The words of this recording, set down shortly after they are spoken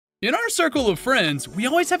In our circle of friends, we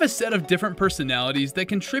always have a set of different personalities that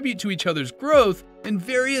contribute to each other's growth in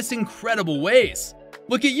various incredible ways.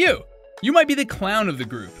 Look at you. You might be the clown of the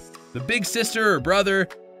group, the big sister or brother,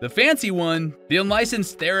 the fancy one, the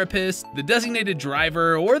unlicensed therapist, the designated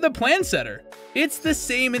driver, or the plan setter. It's the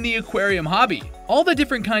same in the aquarium hobby. All the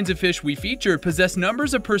different kinds of fish we feature possess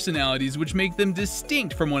numbers of personalities which make them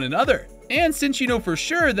distinct from one another. And since you know for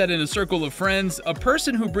sure that in a circle of friends, a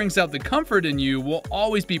person who brings out the comfort in you will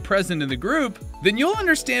always be present in the group, then you'll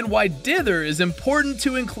understand why dither is important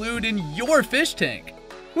to include in your fish tank.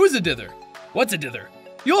 Who's a dither? What's a dither?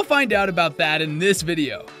 You'll find out about that in this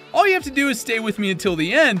video. All you have to do is stay with me until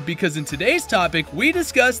the end, because in today's topic, we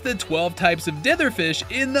discuss the 12 types of dither fish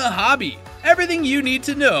in the hobby. Everything you need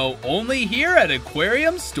to know only here at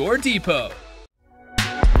Aquarium Store Depot.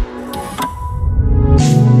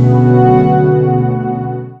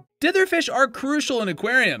 Dither fish are crucial in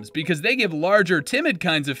aquariums because they give larger, timid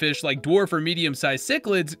kinds of fish like dwarf or medium-sized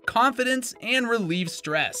cichlids confidence and relieve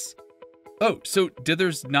stress. Oh, so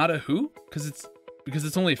dither's not a who? Because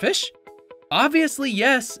it's only a fish? Obviously,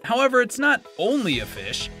 yes. However, it's not only a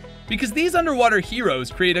fish, because these underwater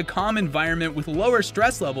heroes create a calm environment with lower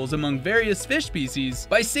stress levels among various fish species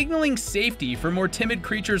by signaling safety for more timid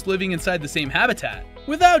creatures living inside the same habitat.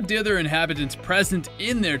 Without dither inhabitants present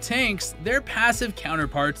in their tanks, their passive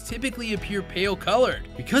counterparts typically appear pale-colored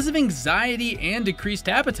because of anxiety and decreased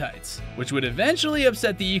appetites, which would eventually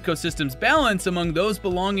upset the ecosystem's balance among those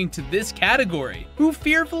belonging to this category, who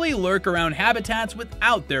fearfully lurk around habitats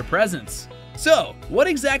without their presence. So, what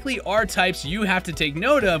exactly are types you have to take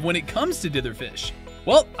note of when it comes to dither fish?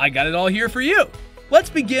 Well, I got it all here for you. Let's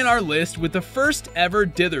begin our list with the first ever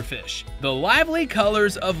dither fish, the lively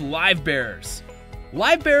colors of Livebearers.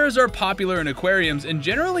 Livebearers are popular in aquariums and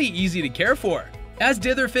generally easy to care for. As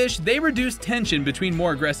dither fish, they reduce tension between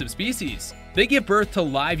more aggressive species. They give birth to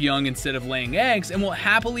live young instead of laying eggs and will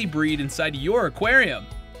happily breed inside your aquarium.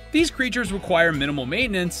 These creatures require minimal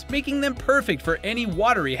maintenance, making them perfect for any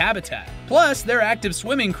watery habitat. Plus, their active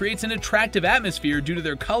swimming creates an attractive atmosphere due to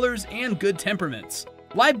their colors and good temperaments.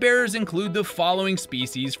 Livebearers include the following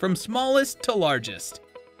species from smallest to largest.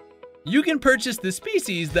 You can purchase the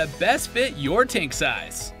species that best fit your tank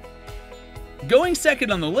size. Going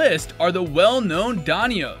second on the list are the well-known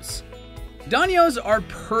Danios. Danios are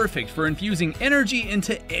perfect for infusing energy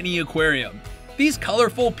into any aquarium. These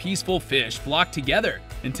colorful, peaceful fish flock together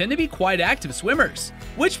and tend to be quite active swimmers,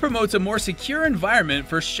 which promotes a more secure environment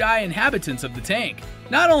for shy inhabitants of the tank.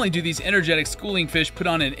 Not only do these energetic schooling fish put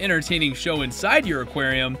on an entertaining show inside your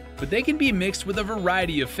aquarium, but they can be mixed with a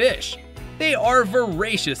variety of fish. They are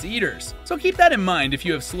voracious eaters, so keep that in mind if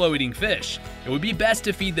you have slow-eating fish. It would be best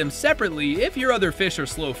to feed them separately if your other fish are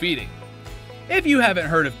slow-feeding. If you haven't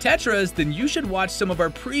heard of Tetras, then you should watch some of our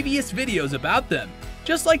previous videos about them,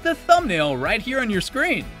 just like the thumbnail right here on your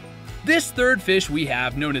screen. This third fish we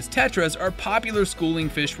have, known as Tetras, are popular schooling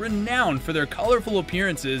fish renowned for their colorful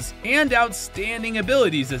appearances and outstanding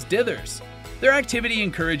abilities as dithers. Their activity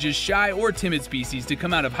encourages shy or timid species to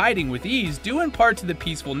come out of hiding with ease, due in part to the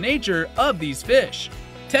peaceful nature of these fish.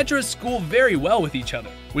 Tetras school very well with each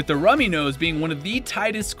other, with the rummy nose being one of the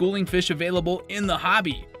tightest schooling fish available in the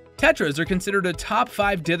hobby. Tetras are considered a top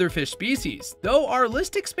 5 dither fish species, though our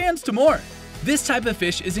list expands to more. This type of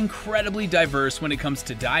fish is incredibly diverse when it comes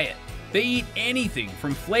to diet. They eat anything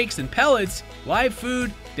from flakes and pellets, live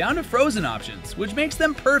food, down to frozen options, which makes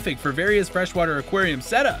them perfect for various freshwater aquarium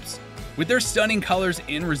setups. With their stunning colors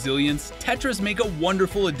and resilience, Tetras make a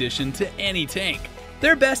wonderful addition to any tank.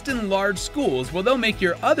 They're best in large schools where they'll make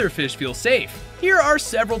your other fish feel safe. Here are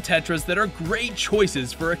several Tetras that are great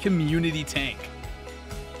choices for a community tank.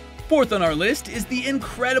 Fourth on our list is the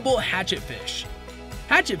incredible Hatchetfish.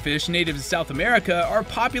 Hatchetfish, native to South America, are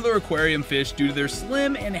popular aquarium fish due to their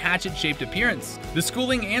slim and hatchet-shaped appearance. The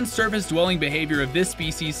schooling and surface-dwelling behavior of this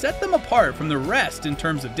species set them apart from the rest in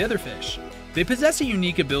terms of dither fish. They possess a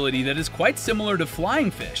unique ability that is quite similar to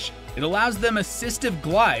flying fish. It allows them assistive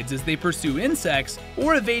glides as they pursue insects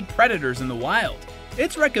or evade predators in the wild.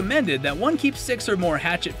 It's recommended that one keep 6 or more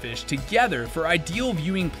hatchetfish together for ideal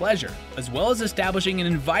viewing pleasure, as well as establishing an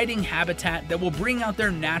inviting habitat that will bring out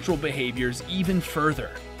their natural behaviors even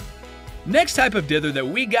further. Next type of dither that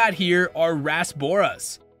we got here are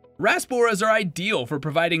Rasboras. Rasboras are ideal for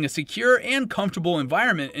providing a secure and comfortable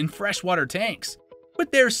environment in freshwater tanks.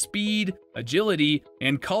 With their speed, agility,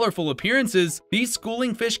 and colorful appearances, these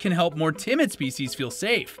schooling fish can help more timid species feel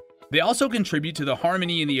safe. They also contribute to the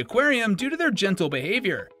harmony in the aquarium due to their gentle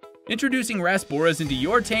behavior. Introducing Rasboras into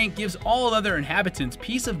your tank gives all other inhabitants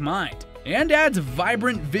peace of mind and adds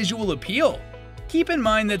vibrant visual appeal. Keep in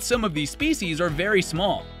mind that some of these species are very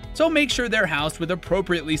small, so make sure they're housed with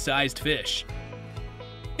appropriately sized fish.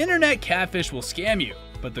 Internet catfish will scam you,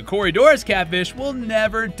 but the Corydoras catfish will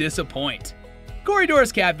never disappoint.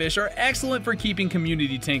 Corydoras catfish are excellent for keeping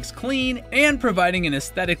community tanks clean and providing an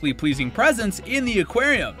aesthetically pleasing presence in the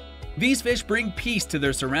aquarium. These fish bring peace to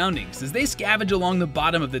their surroundings as they scavenge along the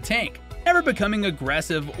bottom of the tank, never becoming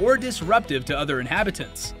aggressive or disruptive to other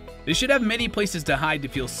inhabitants. They should have many places to hide to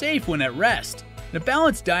feel safe when at rest. A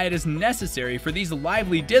balanced diet is necessary for these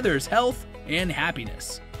lively dithers' health and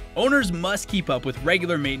happiness. Owners must keep up with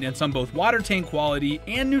regular maintenance on both water tank quality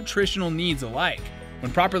and nutritional needs alike.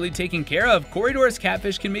 When properly taken care of, Corydoras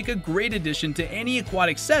catfish can make a great addition to any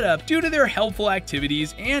aquatic setup due to their helpful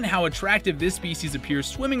activities and how attractive this species appears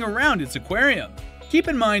swimming around its aquarium. Keep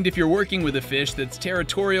in mind if you're working with a fish that's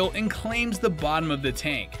territorial and claims the bottom of the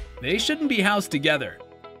tank, they shouldn't be housed together.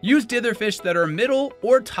 Use dither fish that are middle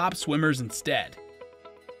or top swimmers instead.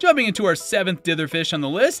 Jumping into our 7th dither fish on the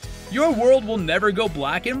list, your world will never go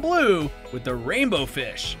black and blue with the rainbow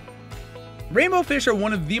fish. Rainbow fish are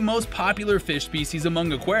one of the most popular fish species among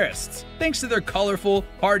aquarists, thanks to their colorful,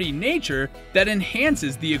 hardy nature that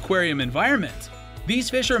enhances the aquarium environment. These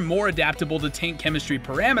fish are more adaptable to tank chemistry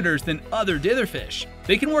parameters than other dither fish.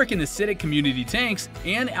 They can work in acidic community tanks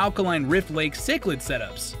and alkaline rift lake cichlid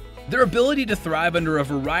setups. Their ability to thrive under a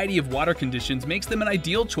variety of water conditions makes them an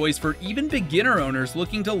ideal choice for even beginner owners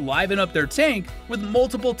looking to liven up their tank with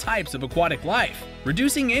multiple types of aquatic life,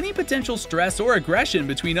 reducing any potential stress or aggression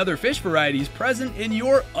between other fish varieties present in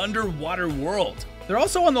your underwater world. They're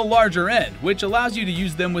also on the larger end, which allows you to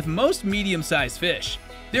use them with most medium-sized fish.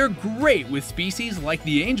 They're great with species like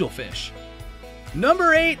the angelfish.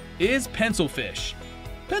 Number 8 is pencilfish.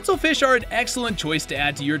 Pencilfish are an excellent choice to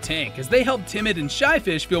add to your tank as they help timid and shy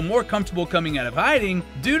fish feel more comfortable coming out of hiding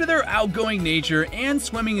due to their outgoing nature and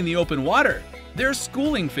swimming in the open water. They're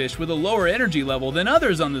schooling fish with a lower energy level than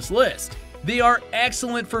others on this list. They are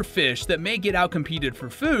excellent for fish that may get outcompeted for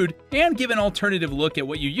food and give an alternative look at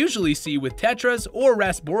what you usually see with Tetras or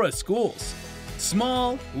Rasboras schools.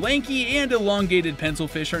 Small, lanky, and elongated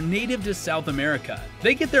pencilfish are native to South America.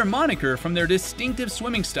 They get their moniker from their distinctive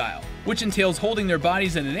swimming style, which entails holding their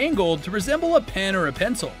bodies at an angle to resemble a pen or a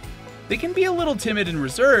pencil. They can be a little timid and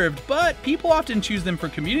reserved, but people often choose them for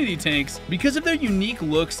community tanks because of their unique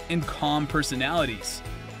looks and calm personalities.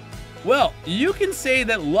 Well, you can say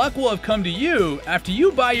that luck will have come to you after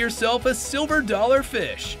you buy yourself a silver dollar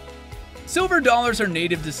fish. Silver dollars are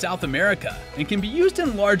native to South America and can be used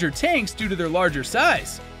in larger tanks due to their larger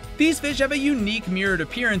size. These fish have a unique mirrored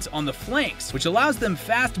appearance on the flanks, which allows them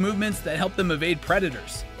fast movements that help them evade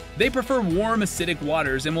predators. They prefer warm, acidic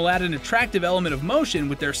waters and will add an attractive element of motion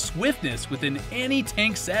with their swiftness within any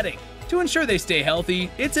tank setting. To ensure they stay healthy,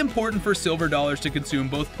 it's important for silver dollars to consume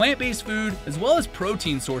both plant-based food as well as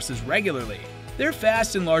protein sources regularly. Their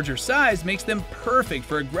fast and larger size makes them perfect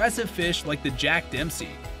for aggressive fish like the Jack Dempsey.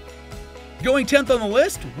 Going 10th on the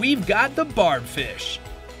list, we've got the barb fish.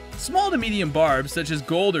 Small to medium barbs, such as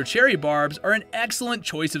gold or cherry barbs, are an excellent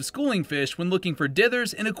choice of schooling fish when looking for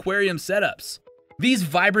dithers in aquarium setups. These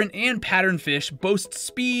vibrant and patterned fish boast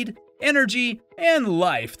speed, energy, and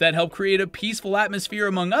life that help create a peaceful atmosphere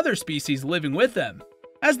among other species living with them.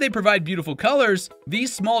 As they provide beautiful colors,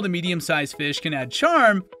 these small to medium-sized fish can add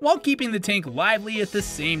charm while keeping the tank lively at the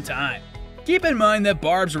same time. Keep in mind that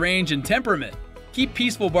barbs range in temperament. Keep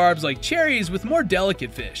peaceful barbs like cherries with more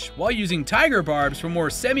delicate fish, while using tiger barbs for more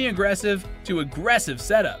semi-aggressive to aggressive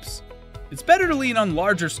setups. It's better to lean on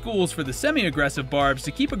larger schools for the semi-aggressive barbs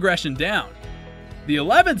to keep aggression down. The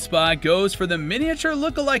 11th spot goes for the miniature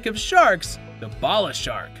look-alike of sharks, the Bala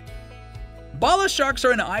Shark. Bala Sharks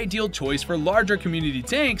are an ideal choice for larger community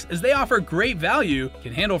tanks as they offer great value,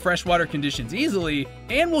 can handle freshwater conditions easily,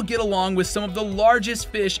 and will get along with some of the largest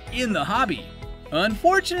fish in the hobby.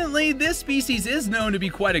 Unfortunately, this species is known to be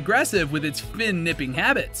quite aggressive with its fin-nipping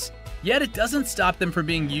habits, yet it doesn't stop them from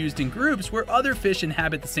being used in groups where other fish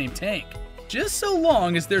inhabit the same tank, just so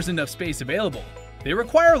long as there's enough space available. They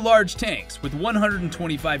require large tanks, with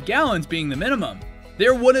 125 gallons being the minimum.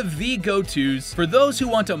 They're one of the go-tos for those who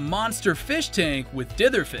want a monster fish tank with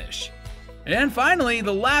dither fish. And finally,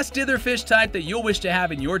 the last dither fish type that you'll wish to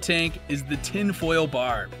have in your tank is the Tinfoil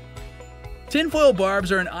Barb. Tinfoil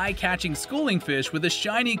barbs are an eye-catching schooling fish with a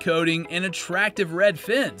shiny coating and attractive red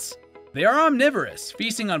fins. They are omnivorous,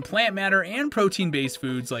 feasting on plant matter and protein-based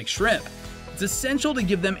foods like shrimp. It's essential to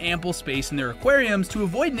give them ample space in their aquariums to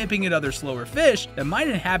avoid nipping at other slower fish that might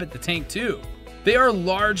inhabit the tank too. They are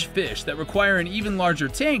large fish that require an even larger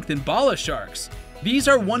tank than Bala sharks. These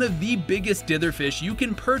are one of the biggest dither fish you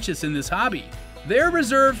can purchase in this hobby. They're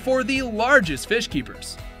reserved for the largest fish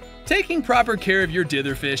keepers. Taking proper care of your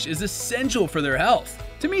dither fish is essential for their health.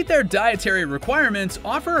 To meet their dietary requirements,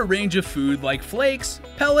 offer a range of food like flakes,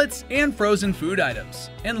 pellets, and frozen food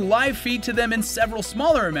items, and live feed to them in several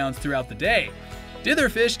smaller amounts throughout the day. Dither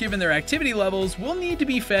fish, given their activity levels, will need to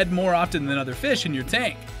be fed more often than other fish in your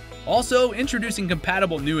tank. Also, introducing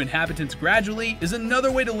compatible new inhabitants gradually is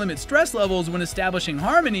another way to limit stress levels when establishing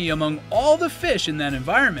harmony among all the fish in that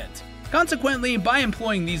environment. Consequently, by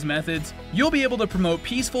employing these methods, you'll be able to promote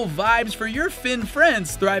peaceful vibes for your fin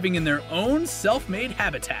friends thriving in their own self-made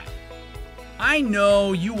habitat. I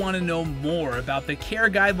know you want to know more about the care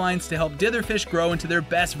guidelines to help dither fish grow into their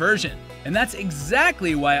best version, and that's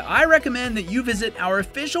exactly why I recommend that you visit our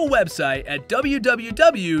official website at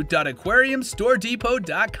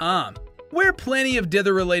www.aquariumstoredepot.com, where plenty of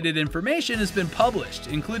dither-related information has been published,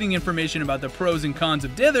 including information about the pros and cons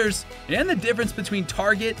of dithers and the difference between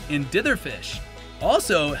target and dither fish.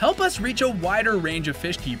 Also, help us reach a wider range of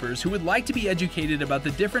fish keepers who would like to be educated about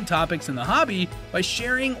the different topics in the hobby by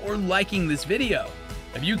sharing or liking this video.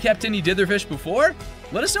 Have you kept any dither fish before?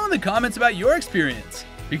 Let us know in the comments about your experience,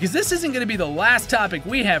 because this isn't going to be the last topic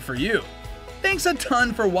we have for you. Thanks a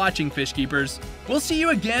ton for watching, fish keepers. We'll see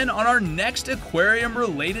you again on our next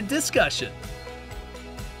aquarium-related discussion.